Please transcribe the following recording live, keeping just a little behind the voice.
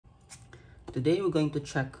Today we're going to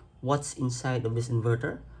check what's inside of this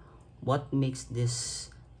inverter, what makes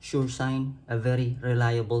this SureSine a very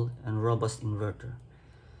reliable and robust inverter.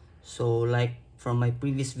 So like from my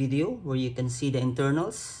previous video where you can see the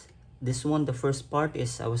internals, this one, the first part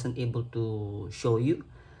is I wasn't able to show you,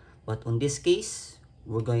 but on this case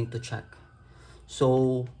we're going to check.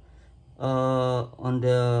 So on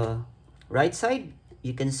the right side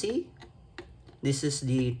you can see this is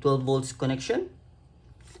the 12 volts connection,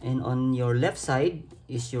 and on your left side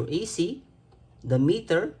is your AC, the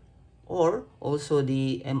meter, or also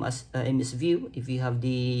the MS view if you have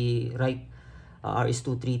the right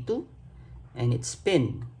RS232, and its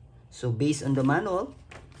pin. So based on the manual,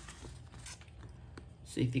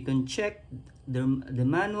 so if you can check, the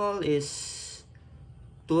manual is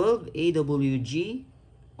 12 AWG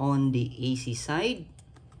on the AC side,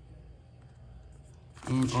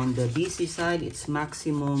 and on the DC side its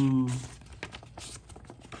maximum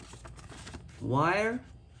wire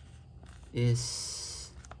is,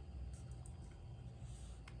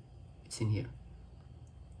 it's in here,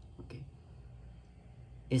 okay,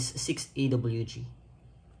 is 6 AWG.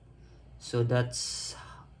 So that's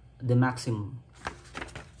the maximum.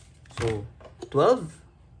 So 6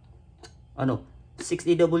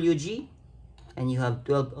 AWG, and you have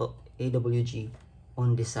 12 AWG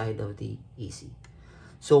on the side of the AC.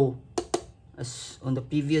 So as on the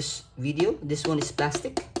previous video, this one is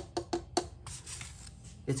plastic.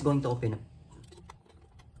 It's going to open up.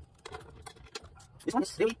 This one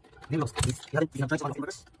is very lost. We have tried some other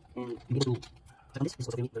inverters and we need to check on this. This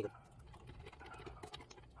was very good.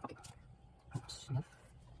 Okay. Oops.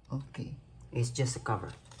 Okay. It's just a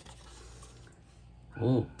cover.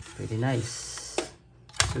 Oh, pretty nice.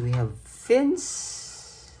 So we have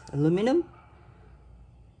fins, aluminum.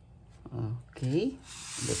 Okay,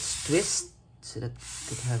 let's twist so that we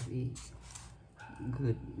could have a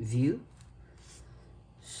good view.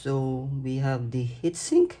 So we have the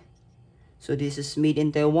heatsink. So this is made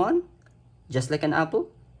in Taiwan, just like an Apple.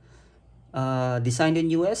 Designed in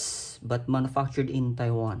US but manufactured in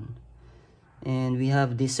Taiwan. And we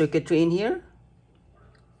have the circuitry in here.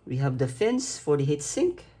 We have the fins for the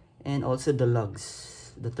heatsink and also the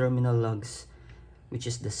lugs, the terminal lugs, which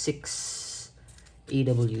is the 6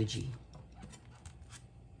 AWG.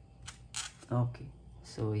 Okay,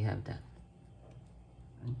 so we have that.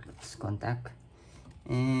 And let's contact.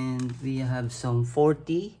 And we have some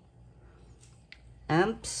 40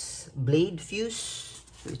 amps blade fuse.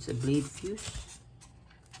 So it's a blade fuse,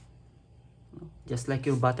 just like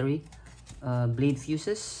your battery blade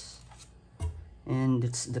fuses. And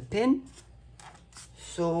it's the pin.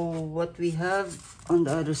 So what we have on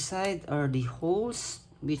the other side are the holes,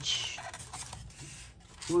 which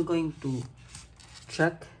we're going to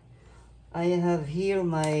check. I have here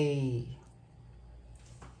my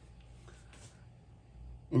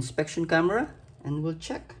inspection camera, and we'll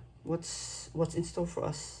check what's in store for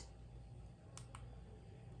us.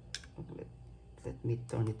 Let me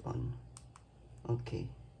turn it on. Okay,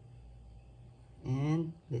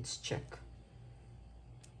 and let's check.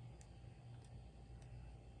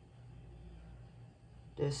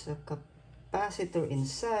 There's a capacitor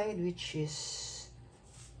inside, which is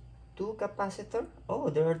 2 capacitor. Oh,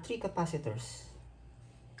 there are 3 capacitors.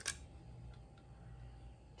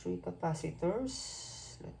 3 capacitors.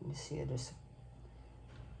 Let me see. It's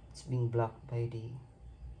being blocked by the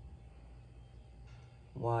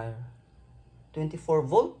wire. 24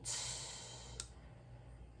 volts.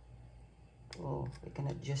 Oh, I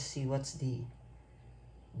cannot just see what's the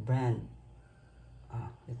brand.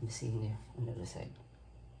 Let me see here on the other side.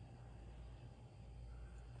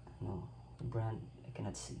 No, the brand I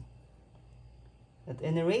cannot see. At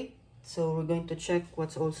any rate, so we're going to check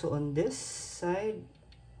what's also on this side.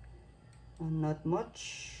 Not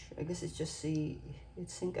much. I guess it's just the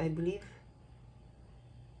heatsink, I believe.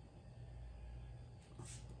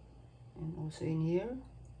 And also in here,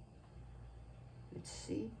 let's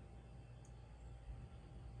see.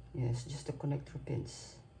 Yes, just the connector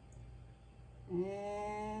pins.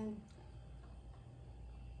 And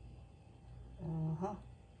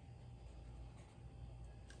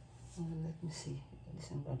let me see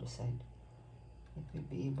this on the other side. It will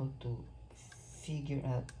be able to figure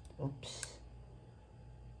out. Oops.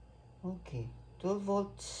 Okay, 12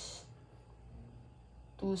 volts,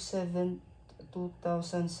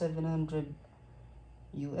 2700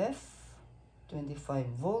 UF, 25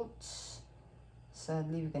 volts.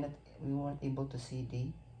 Sadly, we weren't able to see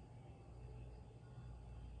the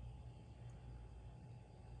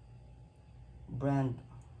brand,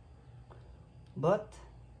 but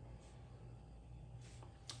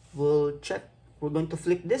we'll check. We're going to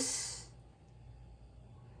flip this.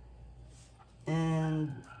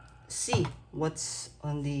 see what's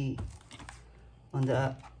on the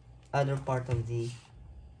other part of the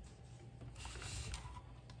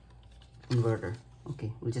inverter.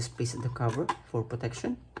 Okay, we'll just place the cover for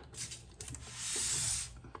protection,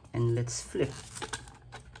 and let's flip.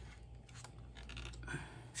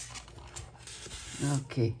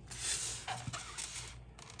 Okay,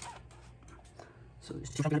 so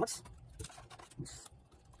let's check what's. Let's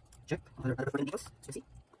check other details. So see,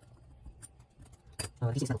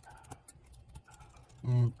 this is not,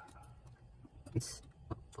 and it's,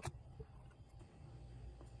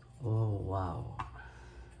 oh wow,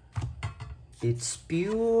 it's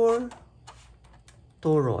pure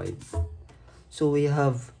toroid. So we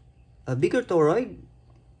have a bigger toroid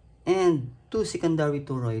and two secondary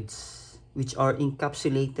toroids, which are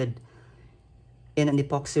encapsulated in an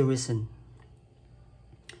epoxy resin.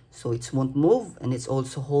 So it won't move, and it's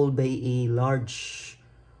also held by a large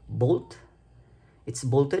bolt. It's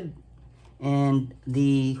bolted, and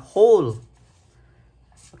the whole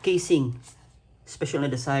casing, especially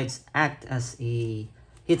on the sides, act as a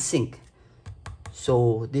heat sink.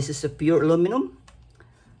 So this is a pure aluminum.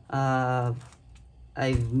 I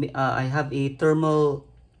have a thermal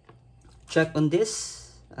check on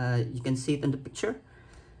this. You can see it in the picture.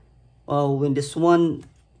 When this one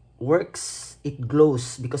works, it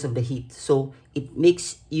glows because of the heat. So it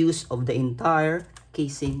makes use of the entire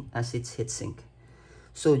casing as its heatsink.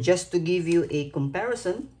 So just to give you a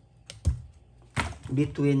comparison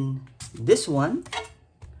between this one,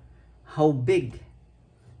 how big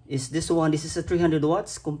is this one? This is a 300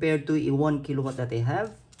 watts compared to a 1 kilowatt that I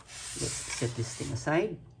have. Let's set this thing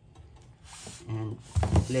aside, and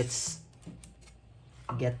let's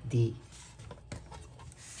get the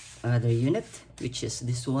other unit, which is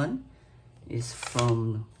this one, is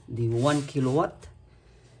from the 1 kilowatt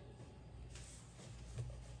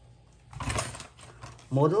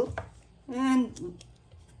model. And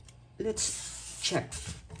let's check.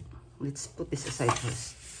 Let's put this aside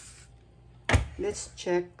first. Let's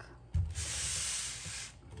check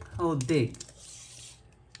how big.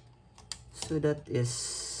 So that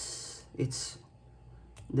is, its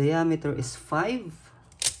diameter is 5,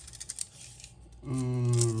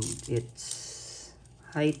 and its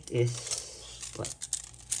height is what?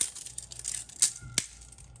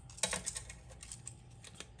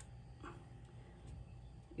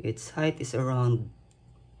 Its height is around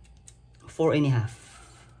 4.5.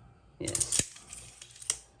 Yes.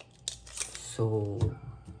 So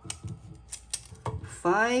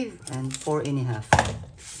 5 and 4.5.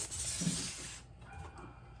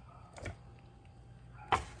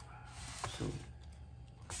 So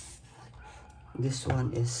this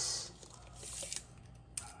one is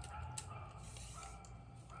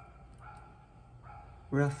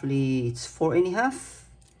roughly, it's 4.5,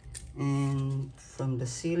 and from the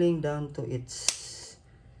ceiling down to it's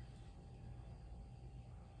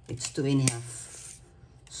 2.5.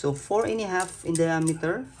 So 4.5 in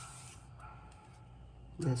diameter.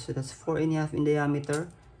 So that's 4.5 in diameter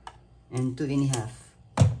and 2.5.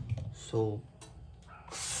 So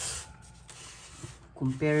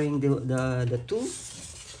comparing the two,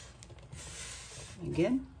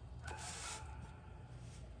 again,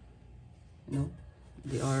 you know,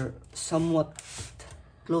 they are somewhat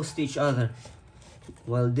close to each other.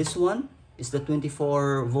 While this one is the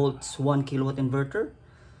 24 volts 1 kilowatt inverter,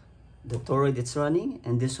 the Toroid it's running,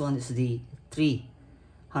 and this one is the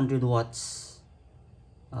 300 watts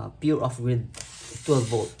pure off-grid 12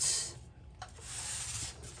 volts.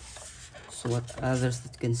 So what others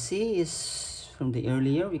that you can see is, from the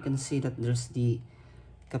earlier, we can see that there's the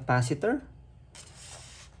capacitor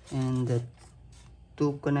and the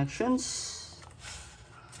two connections,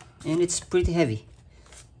 and it's pretty heavy.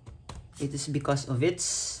 It is because of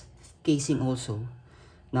its casing also.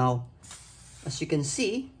 Now, as you can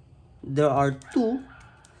see, there are two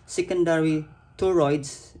secondary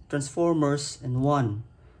toroids, transformers, and one,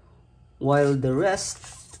 while the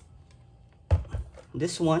rest,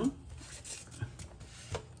 this one,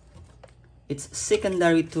 its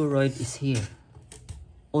secondary toroid is here,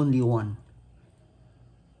 only one.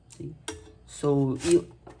 See? So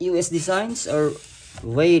US designs are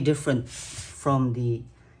way different from the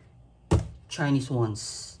Chinese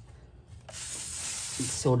ones.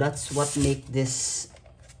 So that's what makes this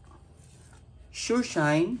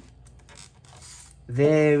SureSine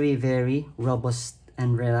very, very robust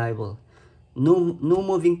and reliable. No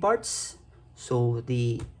moving parts. So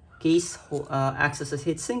the case acts as a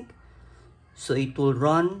heatsink, so it will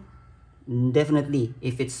run definitely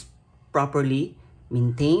if it's properly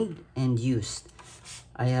maintained and used.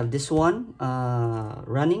 I have this one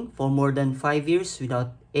running for more than 5 years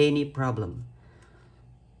without any problem.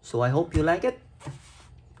 So I hope you like it.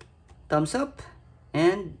 Thumbs up,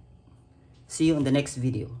 and see you in the next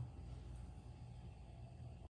video.